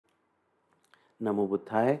Namo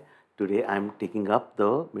Buddhaya. Today I am taking up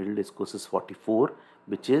the Middle Discourses 44,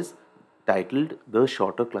 which is titled The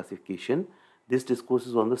Shorter Classification. This discourse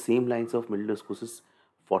is on the same lines of Middle Discourses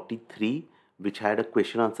 43, which had a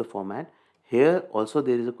question answer format. Here also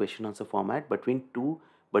there is a question answer format between two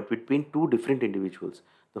different individuals.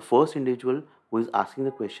 The first individual who is asking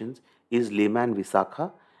the questions is layman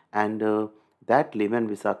Visaka, and that layman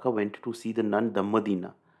Visaka went to see the nun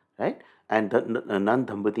Dhammadinna, right? And the Nun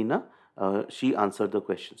Dhammadinna, she answered the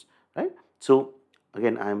questions, right? So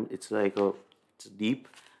again, it's deep,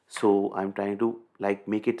 so I'm trying to like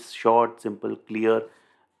make it short, simple, clear,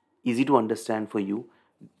 easy to understand for you.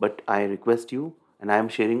 But I request you, and I am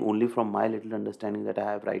sharing only from my little understanding that I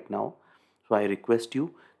have right now. So I request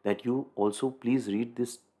you that you also please read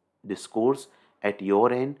this discourse at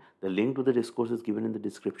your end. The link to the discourse is given in the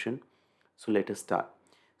description. So let us start.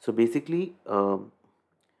 So basically,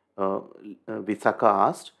 Visaka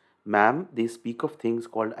asked, "Ma'am, they speak of things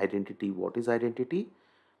called identity. What is identity?"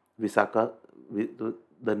 Visaka,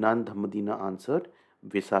 the nun Dhammadinna answered,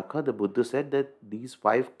 "Visaka, the Buddha said that these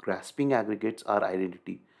five grasping aggregates are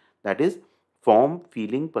identity. That is, form,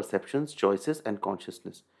 feeling, perceptions, choices, and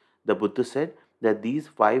consciousness. The Buddha said that these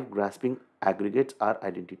five grasping aggregates are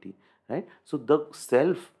identity." Right? So the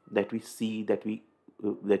self that we see, that we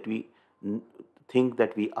think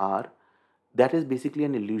that we are, that is basically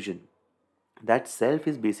an illusion. That self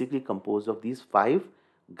is basically composed of these five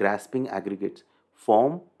grasping aggregates: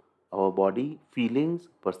 form, our body, feelings,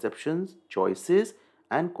 perceptions, choices,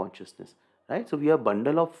 and consciousness. Right? So we are a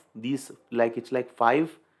bundle of these, like it's like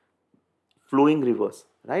five flowing rivers,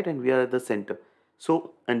 right? And we are at the center.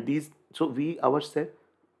 So and these, so we ourself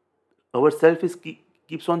is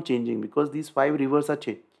keeps on changing because these five rivers are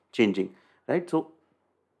changing, right? So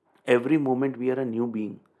every moment we are a new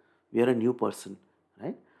being, we are a new person,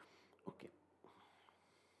 right? Okay.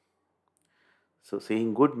 So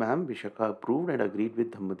saying, "Good, ma'am," Vishaka approved and agreed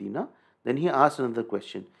with Dhammadina. Then he asked another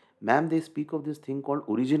question. "Ma'am, they speak of this thing called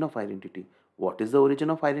origin of identity. What is the origin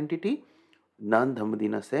of identity?" Nun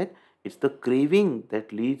Dhammadina said, "It's the craving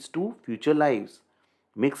that leads to future lives,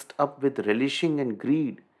 mixed up with relishing and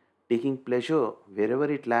greed, taking pleasure wherever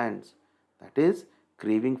it lands. That is,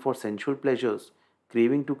 craving for sensual pleasures,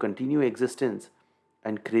 craving to continue existence,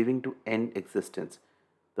 and craving to end existence."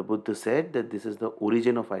 The Buddha said that this is the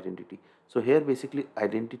origin of identity. So here basically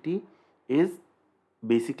identity is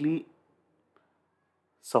basically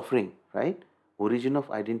suffering, right? Origin of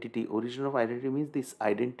identity means this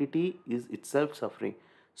identity is itself suffering.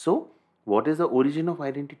 So what is the origin of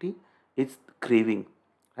identity? It's craving,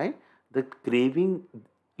 right? The craving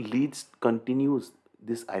continues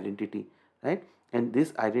this identity, right? And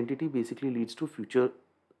this identity basically leads to future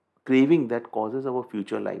craving that causes our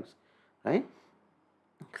future lives, right?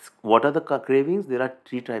 What are the cravings? There are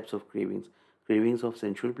three types of cravings: cravings of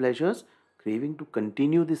sensual pleasures, craving to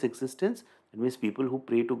continue this existence. That means people who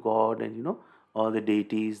pray to God and all the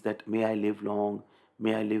deities that may I live long,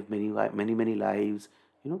 may I live many lives.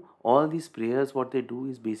 All these prayers, what they do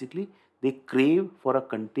is basically they crave for a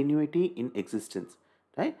continuity in existence,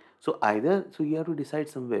 right? So you have to decide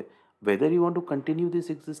somewhere whether you want to continue this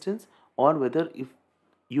existence, or whether if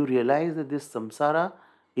you realize that this samsara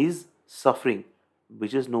is suffering,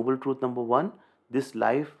 which is noble truth number one. This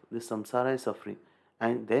life, this samsara is suffering,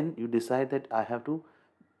 and then you decide that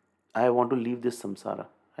I want to leave this samsara,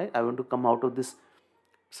 right? I want to come out of this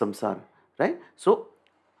samsara, right? So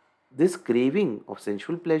this craving of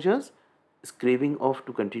sensual pleasures is craving of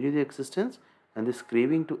to continue the existence, and this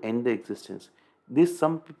craving to end the existence. This,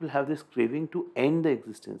 some people have this craving to end the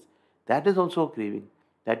existence. That is also a craving.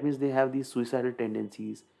 That means they have these suicidal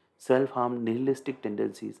tendencies, self-harm, nihilistic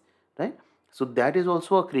tendencies, right? So that is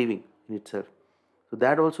also a craving in itself. So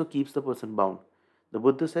that also keeps the person bound. The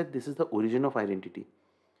Buddha said this is the origin of identity.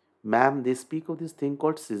 Ma'am, they speak of this thing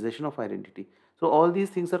called cessation of identity. So all these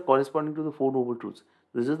things are corresponding to the Four Noble Truths.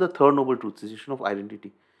 This is the third noble truth, cessation of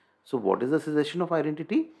identity. So what is the cessation of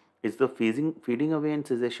identity? It's the fading away and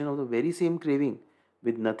cessation of the very same craving,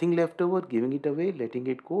 with nothing left over, giving it away, letting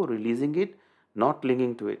it go, releasing it, not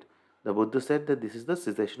clinging to it. The Buddha said that this is the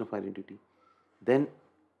cessation of identity. Then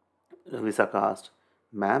Visaka asked,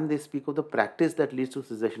 "Ma'am, they speak of the practice that leads to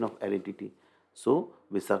cessation of identity." So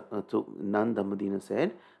Nun Dhammadinna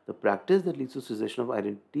said, the practice that leads to cessation of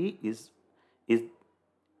identity is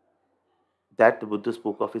that the Buddha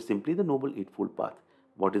spoke of is simply the Noble Eightfold Path.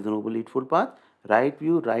 What is the Noble Eightfold Path? Right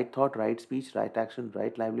view, right thought, right speech, right action,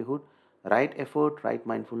 right livelihood, right effort, right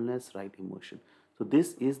mindfulness, right emotion. So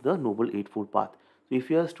this is the Noble Eightfold Path. So if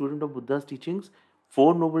you are a student of Buddha's teachings,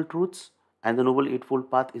 Four Noble Truths and the Noble Eightfold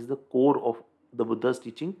Path is the core of the Buddha's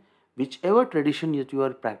teaching, whichever tradition that you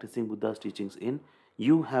are practicing Buddha's teachings in,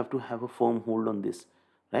 you have to have a firm hold on this,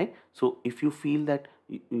 right? So if you feel that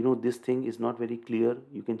this thing is not very clear,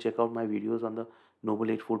 you can check out my videos on the Noble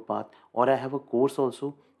Eightfold Path, or I have a course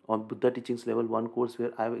also on Buddha Teachings Level 1 course,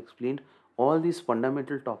 where I have explained all these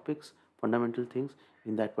fundamental topics, fundamental things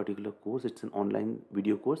in that particular course. It's an online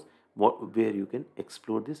video course where you can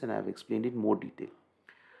explore this, and I have explained it in more detail.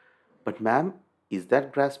 But ma'am, is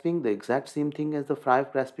that grasping the exact same thing as the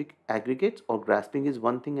five grasping aggregates, or grasping is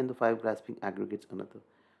one thing and the five grasping aggregates another?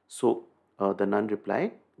 So the nun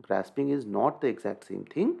replied, grasping is not the exact same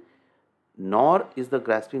thing, nor is the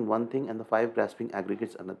grasping one thing and the five grasping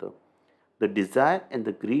aggregates another. The desire and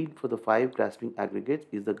the greed for the five grasping aggregates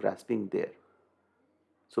is the grasping there.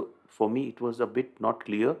 So for me, it was a bit not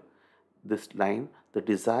clear, this line. The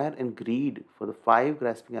desire and greed for the five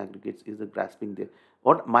grasping aggregates is the grasping there.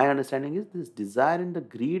 What my understanding is, this desire and the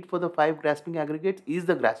greed for the five grasping aggregates is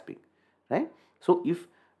the grasping, right? So if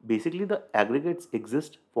basically the aggregates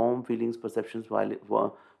exist, form, feelings, perceptions,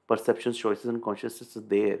 perceptions, choices, and consciousness is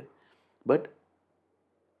there, but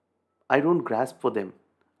I don't grasp for them.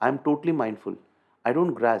 I'm totally mindful. I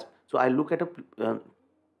don't grasp. So I look at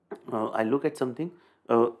I look at something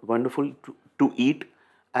wonderful to eat,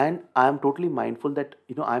 and I am totally mindful that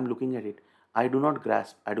I'm looking at it. I do not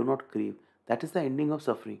grasp. I do not crave. That is the ending of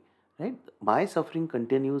suffering, right? My suffering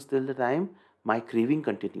continues till the time my craving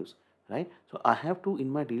continues, right? So I have to, in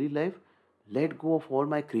my daily life, let go of all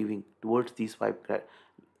my craving towards these five.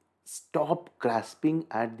 Stop grasping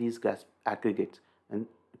at these aggregates, and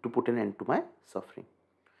to put an end to my suffering.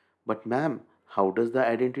 But ma'am, how does the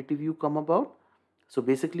identity view come about? So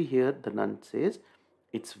basically here the nun says,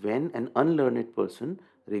 it's when an unlearned person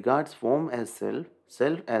regards form as self,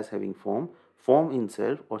 self as having form in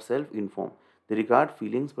self, or self in form. They regard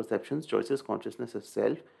feelings, perceptions, choices, consciousness as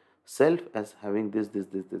self, self as having this.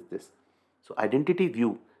 So identity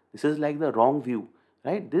view, this is like the wrong view,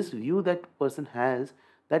 right? This view that person has,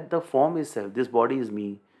 that the form is self, this body is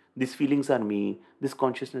me, these feelings are me, this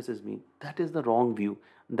consciousness is me. That is the wrong view.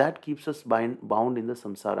 That keeps us bound in the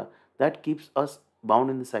samsara. That keeps us bound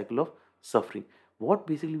in the cycle of suffering. What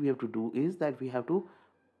basically we have to do is that we have to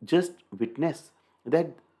just witness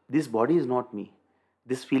that this body is not me,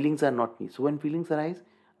 these feelings are not me. So when feelings arise,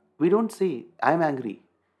 we don't say, I'm angry,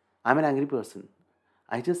 I'm an angry person.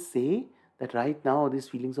 I just say that right now these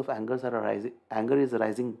feelings of anger are arising, anger is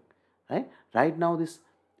arising, right? Right now this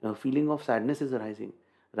feeling of sadness is arising.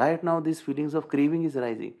 Right now these feelings of craving is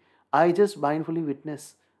arising. I just mindfully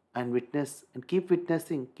witness and keep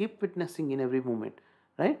witnessing in every moment,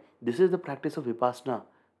 right? This is the practice of vipassana.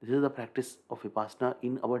 This is the practice of vipassana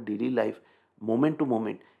in our daily life, moment to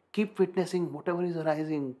moment. Keep witnessing whatever is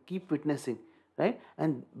arising, keep witnessing, right?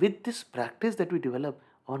 And with this practice that we develop,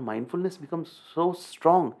 our mindfulness becomes so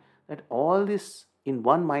strong that all this in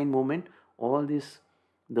one mind moment, all this,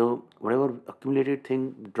 the whatever accumulated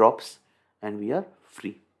thing drops, and we are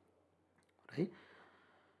free, right?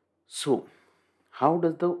 So how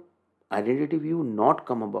does the identity view not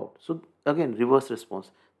come about? So again, reverse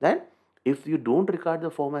response, that if you don't regard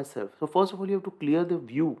the form as self, so first of all you have to clear the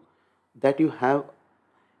view that you have.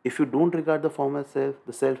 If you don't regard the form as self,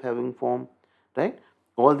 the self having form, right,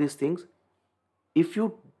 all these things, if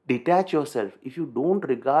you detach yourself, if you don't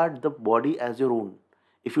regard the body as your own,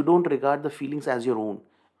 if you don't regard the feelings as your own,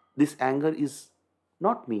 this anger is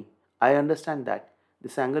not me, I understand that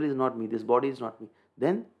this anger is not me, this body is not me,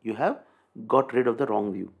 then you have got rid of the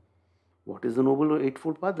wrong view. What is the Noble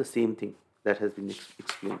Eightfold Path? The same thing that has been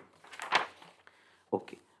explained.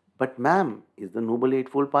 Okay. But ma'am, is the Noble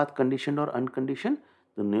Eightfold Path conditioned or unconditioned?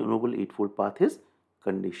 The Noble Eightfold Path is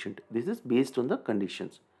conditioned. This is based on the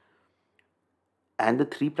conditions. And the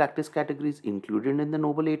three practice categories included in the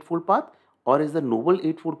Noble Eightfold Path, or is the Noble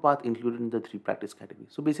Eightfold Path included in the three practice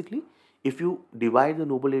categories? So basically, if you divide the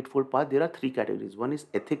Noble Eightfold Path, there are three categories. One is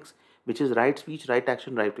ethics, which is right speech, right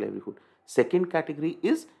action, right livelihood. Second category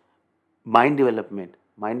is mind development.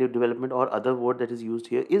 Mind development, or other word that is used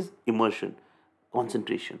here, is immersion,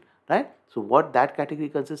 concentration, right? So what that category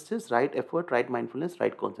consists is right effort, right mindfulness,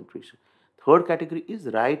 right concentration. Third category is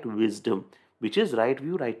right wisdom, which is right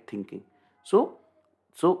view, right thinking. So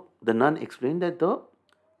the nun explained that the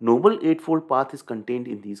Noble Eightfold Path is contained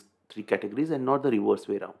in these three categories and not the reverse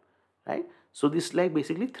way around, right? So this is like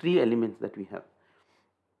basically three elements that we have.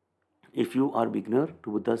 If you are beginner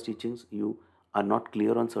to Buddha's teachings, you are not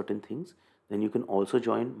clear on certain things, then you can also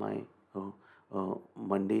join my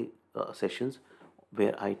Monday sessions,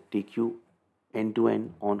 where I take you end to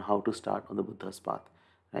end on how to start on the Buddha's path,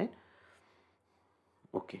 right?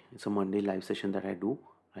 Okay, it's a Monday live session that I do,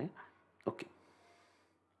 right? Okay.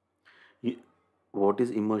 what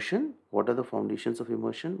is immersion, what are the foundations of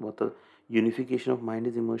immersion, what the unification of mind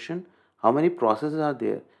is immersion, how many processes are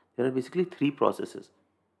there. There are basically three processes: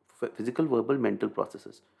 physical, verbal, mental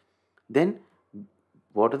processes. Then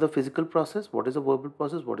what are the physical process, what is the verbal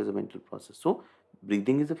process, what is the mental process. So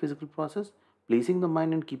breathing is a physical process, placing the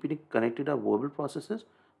mind and keeping it connected are verbal processes,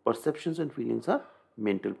 perceptions and feelings are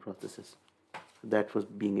mental processes. That was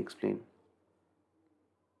being explained.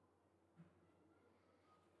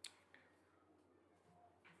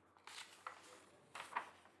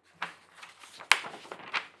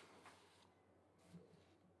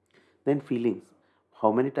 Then feelings.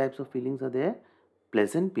 How many types of feelings are there?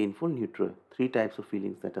 Pleasant, painful, neutral. Three types of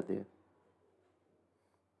feelings that are there.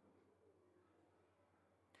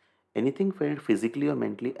 Anything felt physically or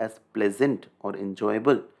mentally as pleasant or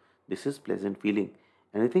enjoyable, this is pleasant feeling.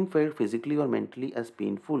 Anything felt physically or mentally as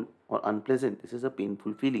painful or unpleasant, this is a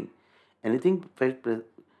painful feeling. Anything felt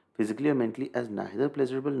physically or mentally as neither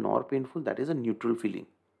pleasurable nor painful, that is a neutral feeling.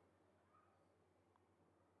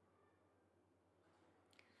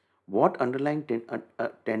 What underlying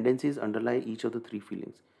tendencies underlie each of the three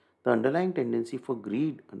feelings? The underlying tendency for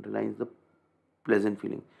greed underlines the pleasant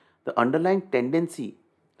feeling. The underlying tendency,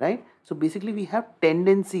 right? So basically, we have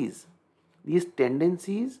tendencies. These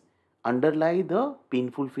tendencies underlie the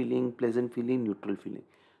painful feeling, pleasant feeling, neutral feeling.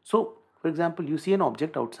 So, for example, you see an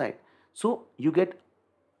object outside. So you get,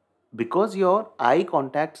 because your eye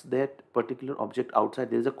contacts that particular object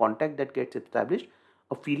outside, there is a contact that gets established,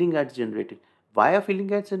 a feeling gets generated. Why a feeling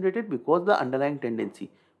gets generated? Because the underlying tendency.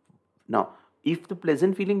 Now, if the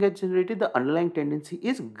pleasant feeling gets generated, the underlying tendency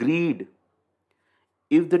is greed.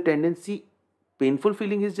 If the tendency, painful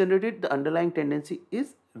feeling is generated, the underlying tendency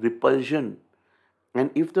is repulsion. And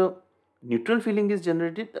if the neutral feeling is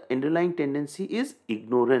generated, the underlying tendency is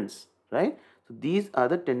ignorance, right? So these are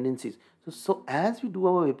the tendencies. So as we do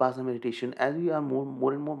our vipassana meditation, as we are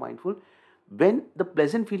more and more mindful, when the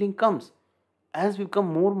pleasant feeling comes, as we become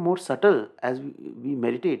more subtle, as we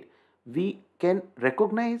meditate, we can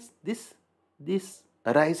recognize this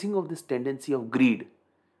arising of this tendency of greed,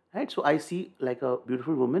 right? So I see like a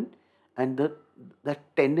beautiful woman, and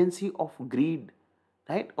that tendency of greed,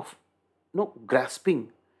 right, of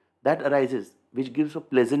grasping, that arises, which gives a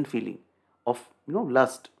pleasant feeling of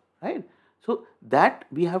lust, right? So that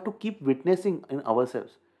we have to keep witnessing in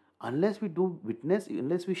ourselves. Unless we do witness,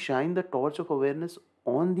 unless we shine the torch of awareness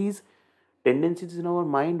on these tendencies in our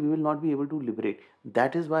mind, we will not be able to liberate.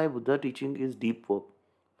 That is why Buddha teaching is deep work.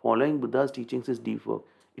 Following Buddha's teachings is deep work.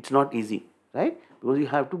 It's not easy, right? Because you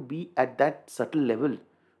have to be at that subtle level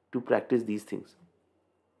to practice these things.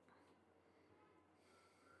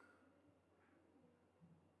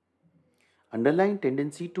 Underlying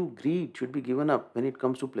tendency to greed should be given up when it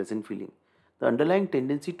comes to pleasant feeling. The underlying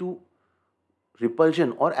tendency to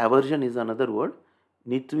repulsion or aversion is another word,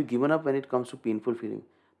 needs to be given up when it comes to painful feeling.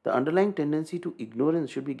 The underlying tendency to ignorance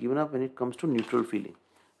should be given up when it comes to neutral feeling,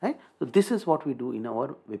 right? So this is what we do in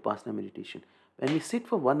our vipassana meditation. When we sit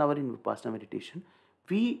for 1 hour in vipassana meditation,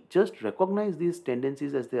 we just recognize these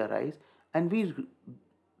tendencies as they arise, and we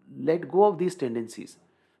let go of these tendencies.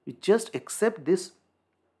 We just accept this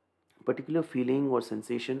particular feeling or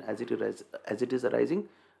sensation as it is arising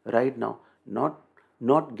right now,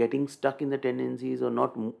 not getting stuck in the tendencies, or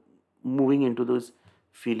not moving into those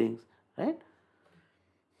feelings, right?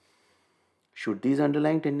 Should these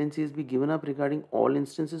underlying tendencies be given up regarding all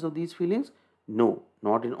instances of these feelings? No,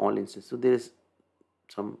 not in all instances. So there is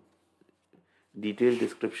some detailed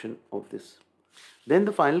description of this. Then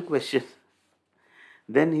the final question.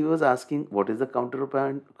 Then he was asking, what is the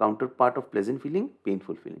counterpart of pleasant feeling?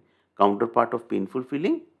 Painful feeling. Counterpart of painful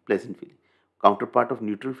feeling? Pleasant feeling. Counterpart of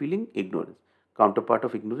neutral feeling? Ignorance. Counterpart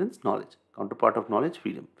of ignorance? Knowledge. Counterpart of knowledge?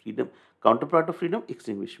 Freedom. Freedom. Counterpart of freedom?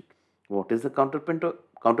 Extinguishment. What is the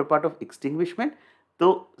counterpart of extinguishment?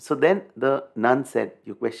 So then the nun said,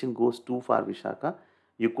 your question goes too far, Visaka.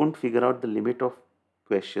 You couldn't figure out the limit of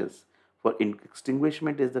questions. For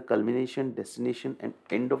extinguishment is the culmination, destination, and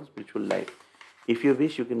end of spiritual life. If you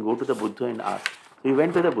wish, you can go to the Buddha and ask. So he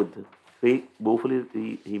went to the Buddha. So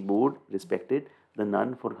he bowed, respected the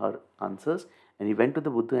nun for her answers, and he went to the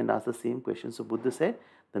Buddha and asked the same question. So Buddha said,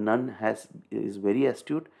 the nun is very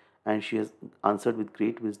astute, and she has answered with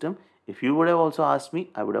great wisdom. If you would have also asked me,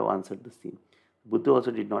 I would have answered the same. Buddha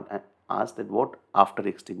also did not ask that what after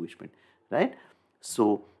extinguishment, right?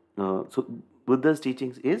 So Buddha's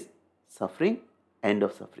teachings is suffering, end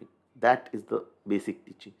of suffering. That is the basic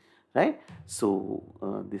teaching, right? So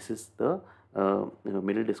this is the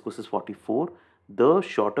middle discourses 44, the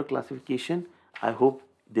shorter classification. I hope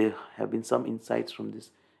there have been some insights from this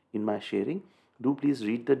in my sharing. Do please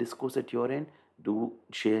read the discourse at your end. Do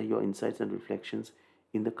share your insights and reflections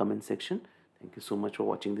in the comment section. Thank you so much for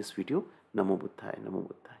watching this video. Namo Buddhaya, Namo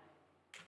Buddhaya.